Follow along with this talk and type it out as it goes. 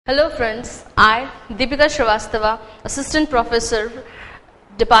Hello friends, I, Deepika Shrivastava, Assistant Professor,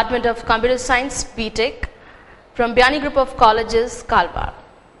 Department of Computer Science, BTech, from Biani Group of Colleges, Kalbar.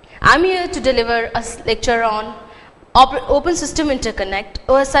 I am here to deliver a lecture on Open System Interconnect,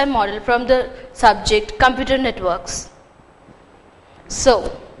 OSI model from the subject Computer Networks.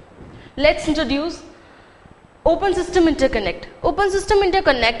 So, let's introduce Open System Interconnect. Open System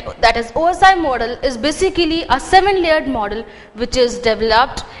Interconnect, that is OSI model, is basically a 7-layered model which is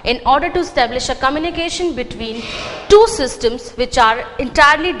developed in order to establish a communication between two systems which are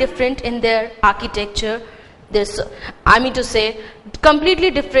entirely different in their architecture. Completely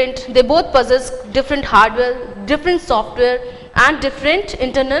different. They both possess different hardware, different software and different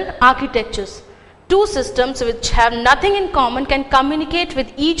internal architectures. Two systems which have nothing in common can communicate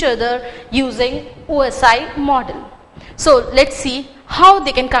with each other using OSI model. So let's see how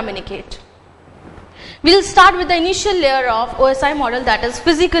they can communicate. We will start with the initial layer of OSI model, that is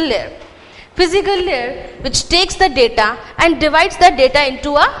physical layer. Physical layer which takes the data and divides the data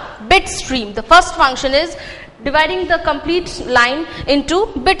into a bit stream. The first function is dividing the complete line into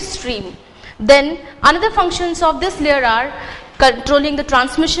bit stream. Then another functions of this layer are controlling the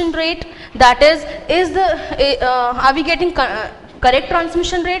transmission rate, that is are we getting correct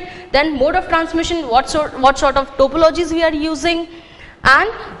transmission rate, then mode of transmission, what sort of topologies we are using, and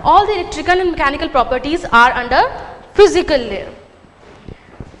all the electrical and mechanical properties are under physical layer.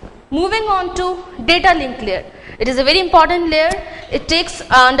 Moving on to data link layer. It is a very important layer. It takes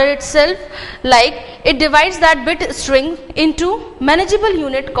under itself, it divides that bit string into manageable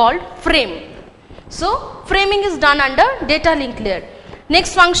unit called frame. So framing is done under data link layer.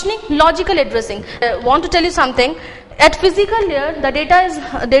 Next functioning, logical addressing. I want to tell you something. At physical layer, the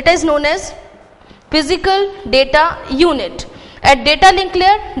data is known as physical data unit. At data link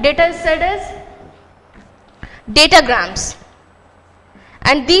layer, data is said as datagrams.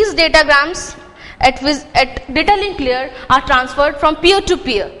 And these datagrams at data link layer are transferred from peer to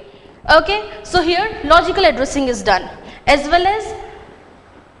peer. Okay, so here logical addressing is done, as well as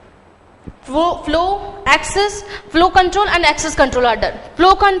flow control and access control are done.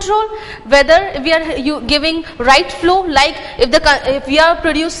 Flow control, whether we are giving right flow, like if we are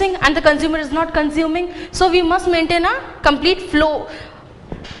producing and the consumer is not consuming, so we must maintain a complete flow.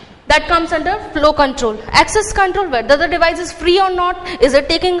 That comes under flow control. Access control, whether the device is free or not, is it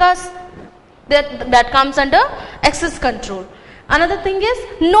taking us, that comes under access control. Another thing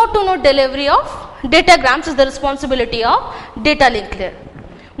is node-to-node delivery of datagrams is the responsibility of data link layer.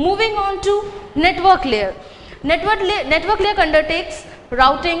 Moving on to network layer. Network layer undertakes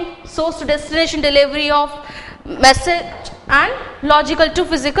routing, source to destination delivery of message and logical to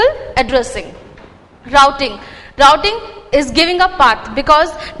physical addressing. Routing is giving a path,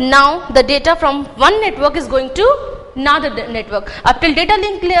 because now the data from one network is going to another network. Up till data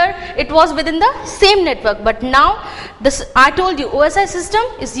link layer, it was within the same network, but now I told you OSI system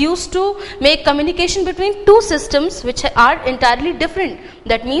is used to make communication between two systems which are entirely different.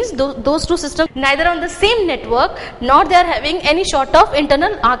 That means those two systems neither on the same network nor they are having any sort of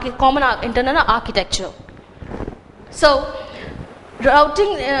common internal architecture. So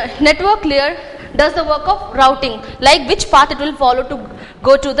routing network layer does the work of routing, like which path it will follow to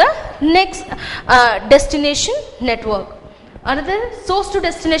go to the next destination network. Another source to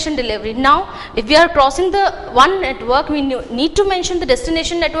destination delivery. Now if we are crossing the one network, we need to mention the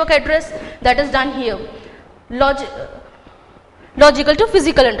destination network address. That is done here. Logical to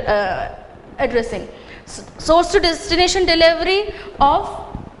physical addressing. Source to destination delivery of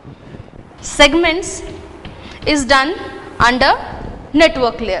segments is done under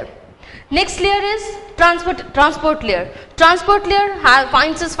network layer. Next layer is transport layer. Transport layer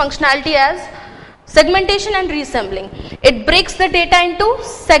finds its functionality as segmentation and reassembling. It breaks the data into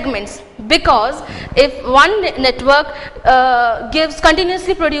segments, because if one network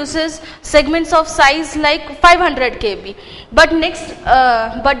continuously produces segments of size like 500 KB, but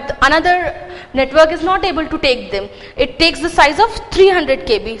another network is not able to take them. It takes the size of 300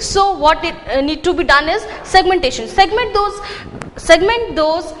 KB. So what it need to be done is segmentation. Segment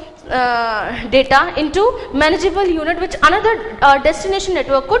those data into manageable unit which another destination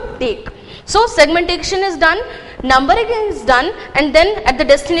network could take. So segmentation is done, numbering is done, and then at the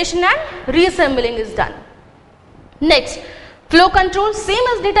destination and reassembling is done. Next, flow control, same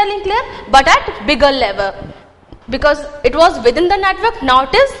as data link layer but at bigger level, because it was within the network, now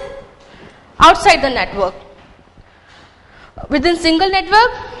it is outside the network. Within single network,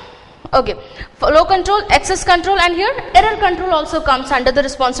 okay, flow control, access control, and here error control also comes under the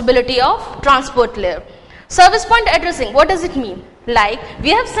responsibility of transport layer. Service point addressing, what does it mean? Like we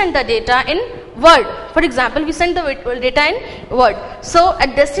have sent the data in Word. For example, we send the data in Word. So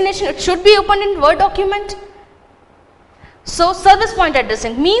at destination, it should be opened in Word document. So service point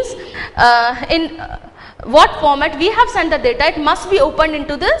addressing means in what format we have sent the data, it must be opened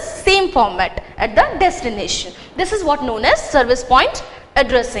into the same format at the destination. This is what known as service point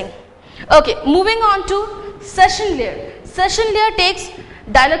addressing. Okay, moving on to session layer. Session layer takes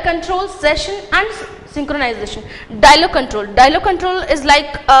dialog control, session and synchronization. Dialog control is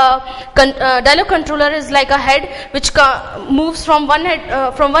like dialog controller is like a head which moves from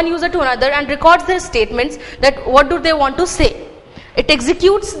one user to another and records their statements, that what do they want to say. It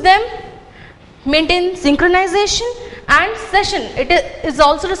executes them, maintain synchronization, and session. It is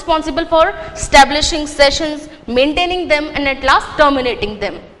also responsible for establishing sessions, maintaining them, and at last terminating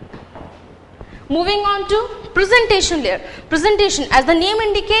them. Moving on to presentation layer. Presentation, as the name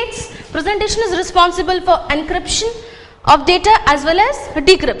indicates, presentation is responsible for encryption of data as well as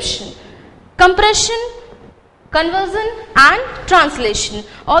decryption, compression, conversion, and translation.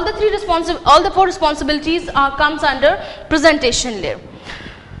 All the four responsibilities comes under presentation layer.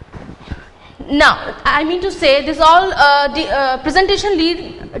 Now, I mean to say this all presentation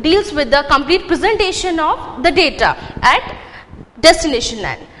deals with the complete presentation of the data at destination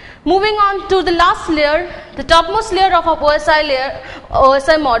end. Moving on to the last layer, the topmost layer of our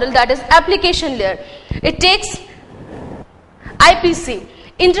OSI model, that is application layer. It takes IPC,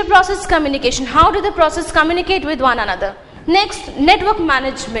 inter-process communication. How do the process communicate with one another? Next, network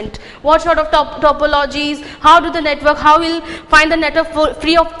management. What sort of topologies, how will find the network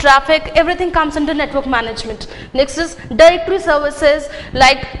free of traffic, everything comes under network management. Next is directory services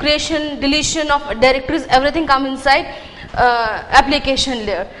like creation, deletion of directories, everything comes inside application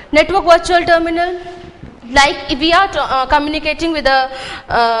layer. Network virtual terminal, like if we are communicating with a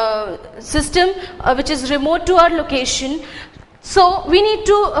system which is remote to our location, so we need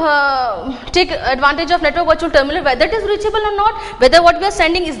to take advantage of network virtual terminal, whether it is reachable or not, whether what we are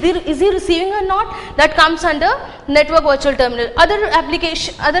sending is he receiving or not, that comes under network virtual terminal. Other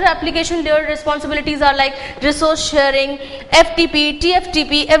application layer responsibilities are like resource sharing, FTP,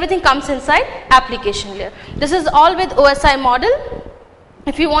 TFTP, everything comes inside application layer. This is all with OSI model.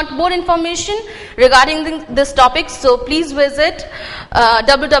 If you want more information regarding this topic, so please visit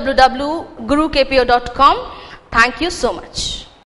www.gurukpo.com. Thank you so much.